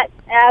count it. Yeah,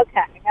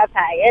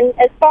 okay. And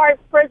as far as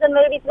prison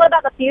movies, what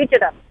about The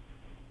Fugitive?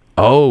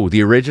 Oh,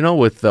 the original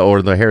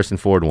or the Harrison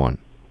Ford one?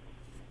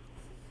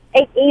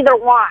 Either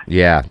one.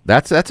 Yeah,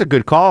 that's a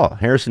good call.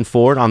 Harrison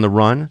Ford on the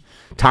run.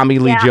 Tommy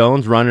Lee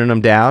Jones running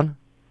him down.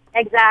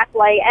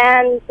 Exactly.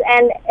 And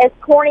as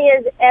corny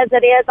as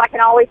it is, I can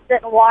always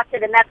sit and watch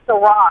it, and that's The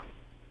Rock.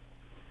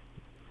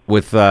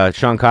 With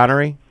Sean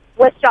Connery?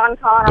 With Sean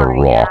Connery.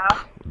 The Rock.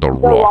 Yeah. The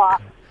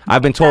Rock.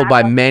 I've been told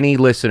by many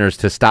listeners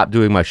to stop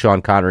doing my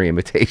Sean Connery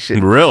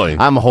imitation. Really?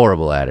 I'm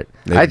horrible at it.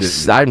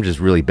 I'm just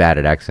really bad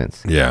at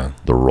accents. Yeah.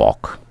 The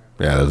Rock.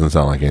 Yeah, it doesn't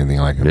sound like anything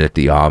like him. Let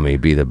the army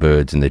be the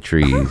birds and the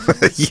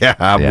trees. Yeah,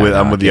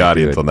 I'm with the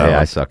audience on that Yeah,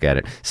 one. I suck at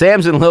it.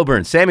 Sam's in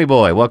Lilburn. Sammy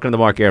boy, welcome to the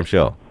Mark Arum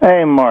Show.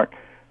 Hey, Mark.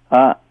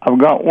 I've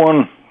got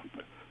one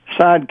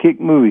sidekick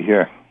movie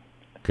here.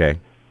 Okay.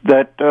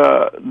 That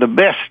the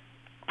best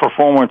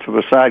performance of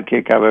a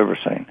sidekick I've ever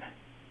seen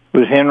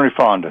was Henry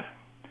Fonda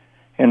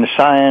in the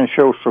Cheyenne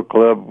Social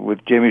Club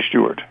with Jimmy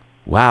Stewart.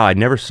 Wow, I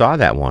never saw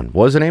that one.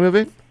 What was the name of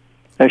it?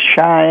 The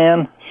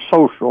Cheyenne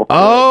Social Club.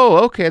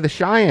 Oh, okay, the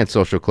Cheyenne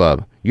Social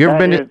Club. You ever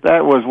been to...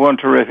 That was one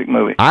terrific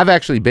movie. I've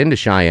actually been to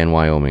Cheyenne,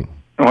 Wyoming.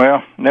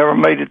 Well, never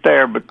made it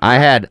there, but I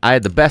had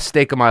the best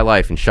steak of my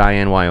life in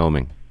Cheyenne,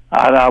 Wyoming.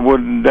 I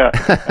wouldn't.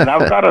 And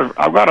I've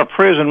got a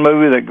prison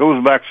movie that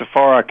goes back so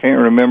far I can't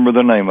remember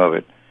the name of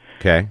it.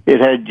 Okay. It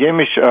had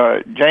James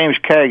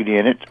Cagney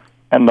in it,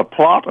 and the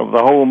plot of the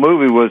whole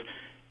movie was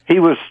he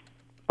was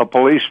a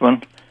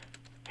policeman.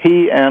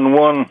 He and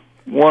one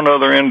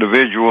other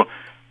individual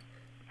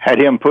had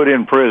him put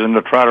in prison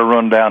to try to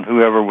run down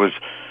whoever was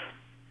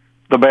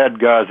the bad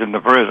guys in the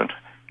prison.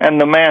 And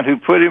the man who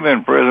put him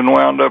in prison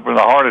wound up with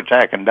a heart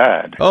attack and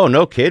died. Oh,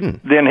 no kidding.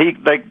 Then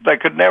they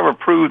could never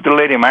prove to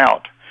let him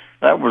out.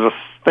 That was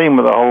the theme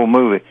of the whole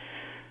movie.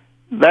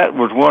 That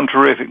was one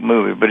terrific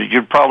movie, but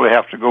you'd probably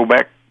have to go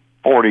back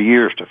 40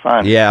 years to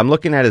find it. Yeah, I'm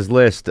looking at his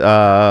list.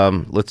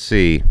 Let's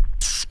see.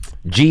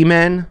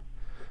 G-Men.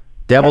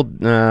 Devil...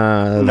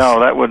 no,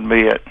 that wouldn't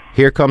be it.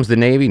 Here Comes the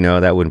Navy. No,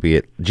 that wouldn't be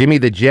it. Jimmy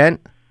the Gent.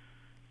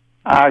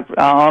 I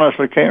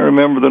honestly can't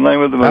remember the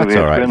name of the movie. That's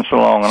all right. It's been so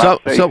long.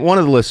 And So one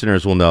of the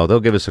listeners will know. They'll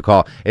give us a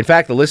call. In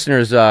fact, the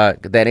listeners,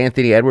 that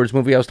Anthony Edwards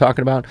movie I was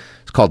talking about,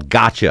 it's called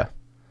Gotcha.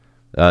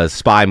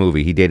 Spy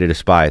movie. He dated a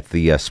spy.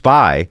 The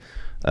spy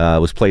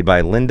was played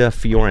by Linda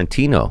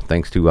Fiorentino,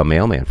 thanks to a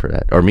Mailman for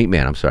that. Or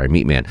Meatman, I'm sorry,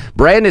 Meatman.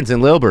 Brandon's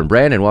in Lilburn.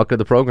 Brandon, welcome to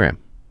the program.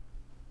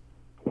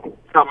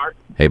 Hi, Mark.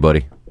 Hey,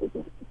 buddy.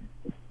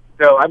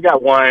 So I've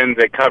got one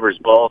that covers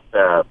both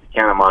Count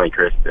of Monte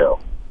Cristo.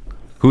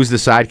 Who's the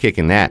sidekick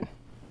in that?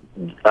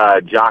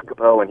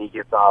 Jacopo when he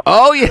gets off.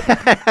 Oh, yeah.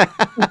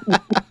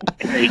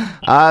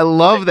 I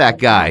love that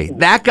guy.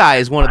 That guy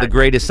is one of the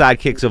greatest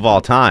sidekicks of all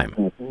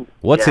time.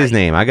 What's his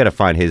name? I got to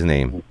find his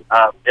name.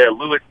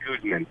 Luis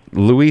Guzman.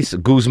 Luis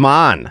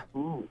Guzman.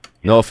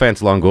 No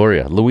offense,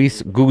 Longoria.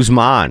 Luis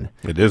Guzman.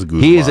 It is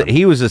Guzman.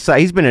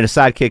 He's been in a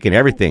sidekick in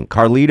everything.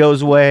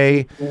 Carlito's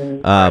Way,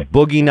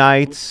 Boogie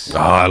Nights. Oh,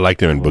 I liked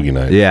him in Boogie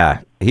Nights. Yeah,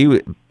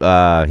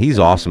 he's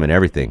awesome in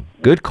everything.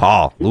 Good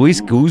call,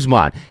 Luis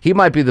Guzman. He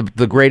might be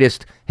the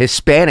greatest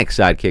Hispanic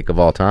sidekick of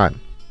all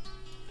time.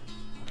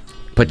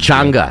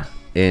 Pachanga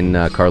in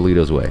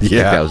Carlito's Way. I think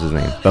that was his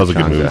name. That was a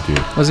good movie too.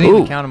 Wasn't he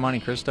in the Count of Monte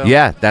Cristo?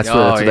 Yeah, that's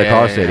what the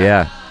car said.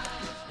 Yeah,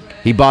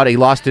 he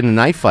lost in a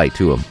knife fight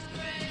to him.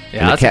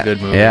 Yeah, that's a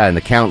good movie. Yeah, and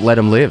the Count let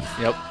him live.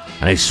 Yep.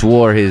 And he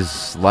swore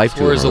his life to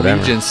him. Swore his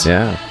allegiance.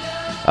 Yeah.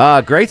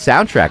 Great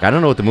soundtrack. I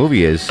don't know what the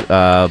movie is,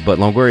 but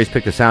Longoria's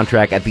picked a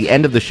soundtrack. At the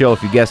end of the show,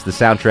 if you guess the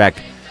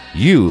soundtrack,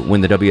 you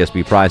win the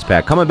WSB prize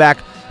pack. Coming back,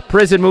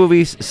 prison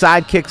movies,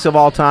 sidekicks of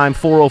all time,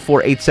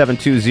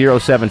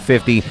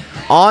 404-872-0750.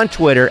 On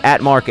Twitter, at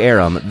Mark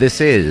Arum.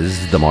 This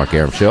is The Mark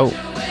Arum Show.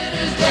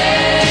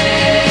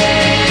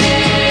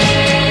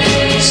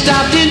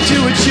 Stopped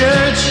into a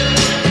church.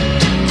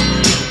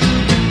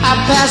 I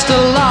passed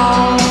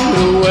along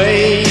the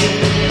way.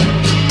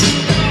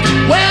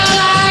 Well,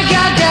 I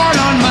got down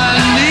on my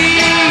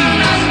knees,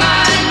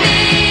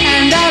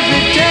 and I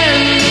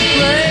pretended to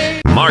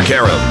pray. Mark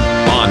Arum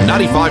on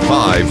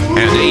 95.5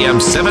 and AM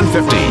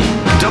 750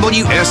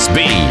 WSB.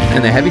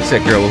 And the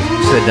heavyset girl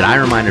said that I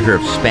reminded her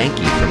of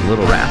Spanky from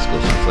Little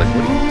Rascals. It's like,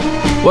 what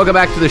are you? Welcome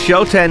back to the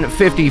show.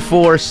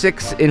 10:54,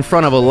 6 in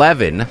front of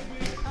 11.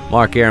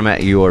 Mark Arum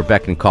at your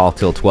beck and call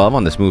till 12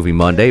 on this Movie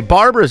Monday.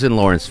 Barbara's in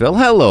Lawrenceville.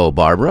 Hello,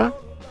 Barbara.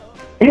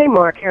 Hey,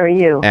 Mark. How are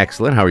you?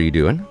 Excellent. How are you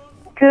doing?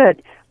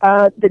 Good.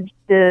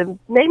 The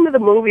name of the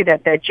movie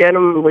that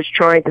gentleman was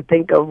trying to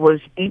think of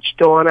was Each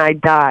Dawn I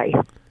Die.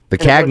 The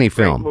Cagney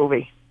film.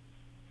 Movie.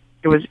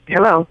 It was,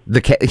 hello.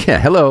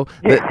 Hello.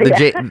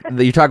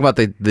 You're talking about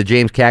the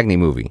James Cagney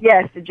movie.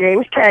 Yes, the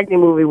James Cagney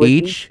movie was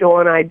Each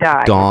Dawn I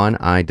Die. Dawn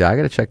I Die. I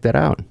got to check that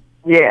out.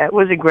 Yeah, it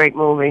was a great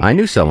movie. I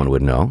knew someone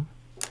would know.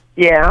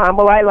 Yeah,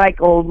 well, I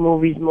like old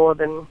movies more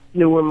than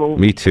newer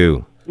movies. Me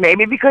too.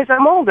 Maybe because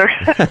I'm older.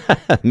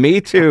 Me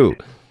too.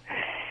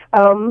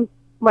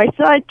 My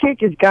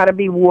sidekick has got to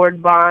be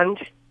Ward Bond.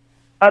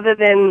 Other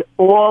than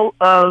all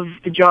of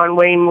the John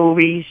Wayne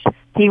movies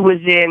he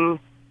was in,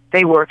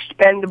 they were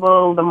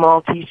Expendable, The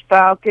Maltese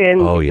Falcon,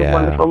 The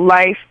Wonderful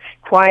Life,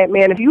 Quiet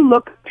Man. If you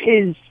look at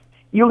his,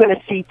 you're going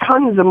to see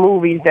tons of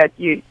movies that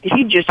he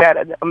just had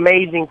an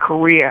amazing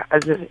career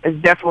as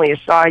definitely a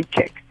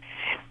sidekick.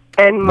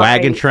 And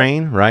Wagon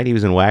Train, right? He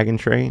was in Wagon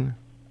Train.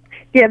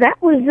 Yeah,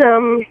 that was,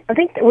 I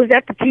think, was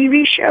that the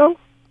TV show?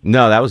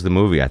 No, that was the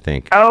movie, I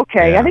think.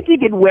 Okay, yeah. I think he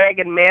did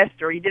Wagon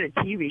Master. He did a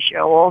TV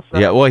show also.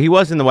 Yeah, well, he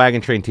was in the Wagon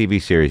Train TV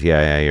series.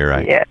 Yeah, you're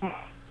right. Yeah.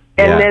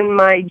 And then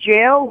my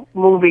jail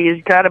movie has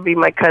got to be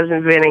My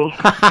Cousin Vinny.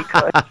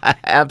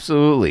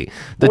 Absolutely.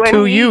 The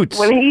two Utes.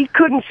 When he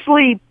couldn't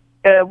sleep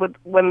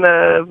when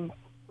the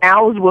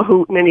owls were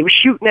hooting and he was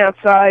shooting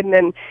outside, and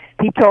then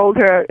he told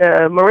her,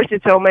 Marissa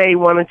Tomei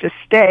wanted to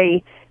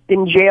stay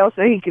in jail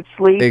so he could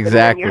sleep.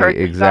 Exactly, and then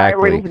you heard the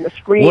sirens and the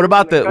screams. What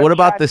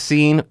about the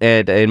scene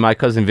in My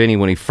Cousin Vinny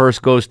when he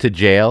first goes to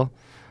jail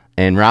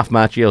and Ralph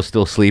Macchio's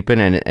still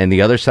sleeping and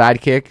the other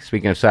sidekick,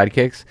 speaking of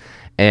sidekicks,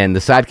 and the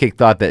sidekick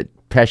thought that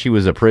Pesci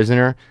was a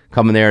prisoner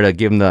coming there to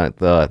give him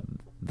the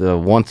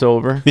once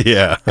over?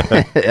 Yeah.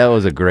 That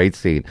was a great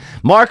scene.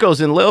 Marco's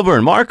in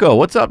Lilburn. Marco,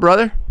 what's up,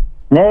 brother?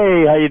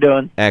 Hey, how you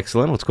doing?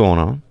 Excellent. What's going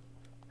on?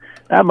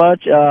 Not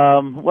much.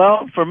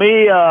 Well, for me,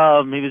 he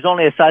was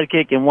only a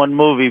sidekick in one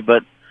movie,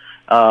 but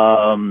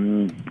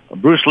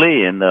Bruce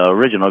Lee in the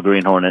original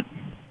Green Hornet.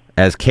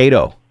 As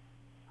Kato.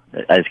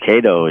 As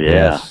Kato, yeah.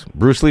 Yes.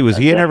 Bruce Lee, was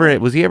he ever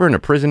in a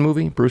prison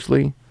movie, Bruce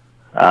Lee?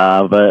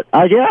 Enter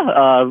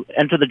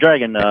the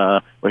Dragon,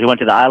 where he went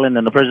to the island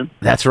and the prison.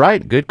 That's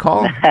right. Good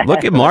call.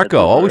 Look at Marco,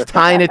 always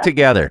tying it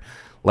together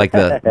like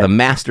the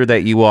master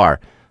that you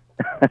are.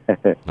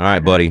 All right,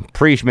 buddy.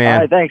 Preach, man. All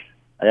right, thanks.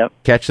 Yep.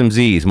 Catch some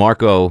Z's.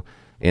 Marco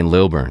in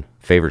Lilburn,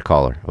 favorite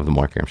caller of the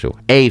Mark Arum Show.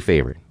 A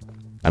favorite.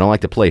 I don't like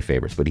to play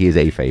favorites, but he is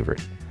a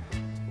favorite.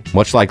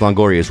 Much like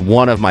Longoria is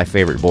one of my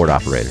favorite board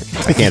operators.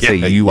 I can't say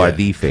you are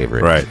the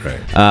favorite. Right.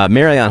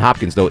 Marianne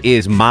Hopkins, though,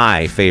 is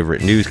my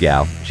favorite news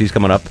gal. She's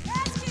coming up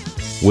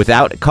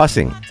without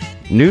cussing.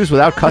 News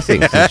without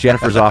cussing since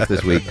Jennifer's off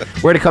this week.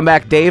 We're going to come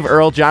back. Dave,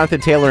 Earl,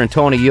 Jonathan, Taylor, and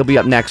Tony. You'll be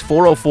up next.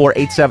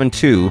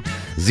 404-872-0750,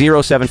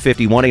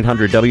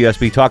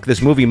 1-800-WSB. Talk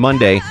This Movie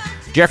Monday.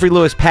 Jeffrey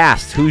Lewis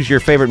passed. Who's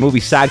your favorite movie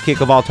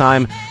sidekick of all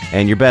time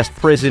and your best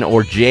prison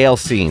or jail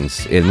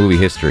scenes in movie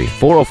history?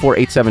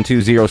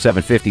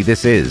 404-872-0750.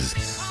 This is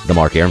The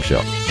Mark Arum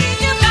Show.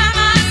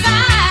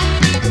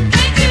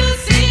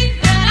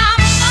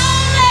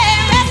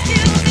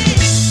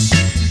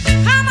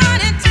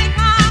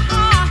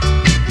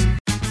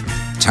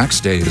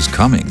 Tax day is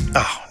coming.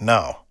 Oh,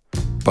 no.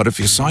 But if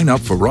you sign up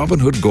for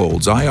Robinhood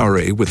Gold's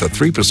IRA with a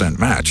 3%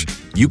 match,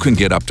 you can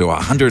get up to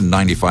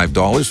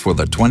 $195 for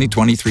the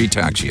 2023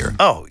 tax year.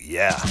 Oh,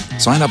 yeah.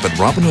 Sign up at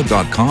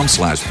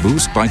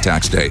Robinhood.com/boost by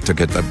tax day to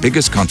get the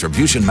biggest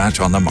contribution match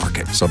on the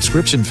market.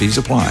 Subscription fees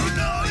apply.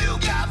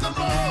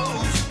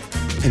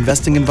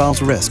 Investing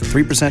involves risk.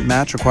 3%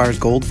 match requires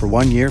gold for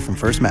 1 year from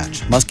first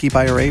match. Must keep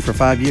IRA for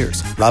 5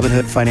 years.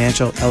 Robinhood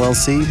Financial,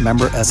 LLC,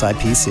 member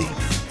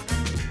SIPC.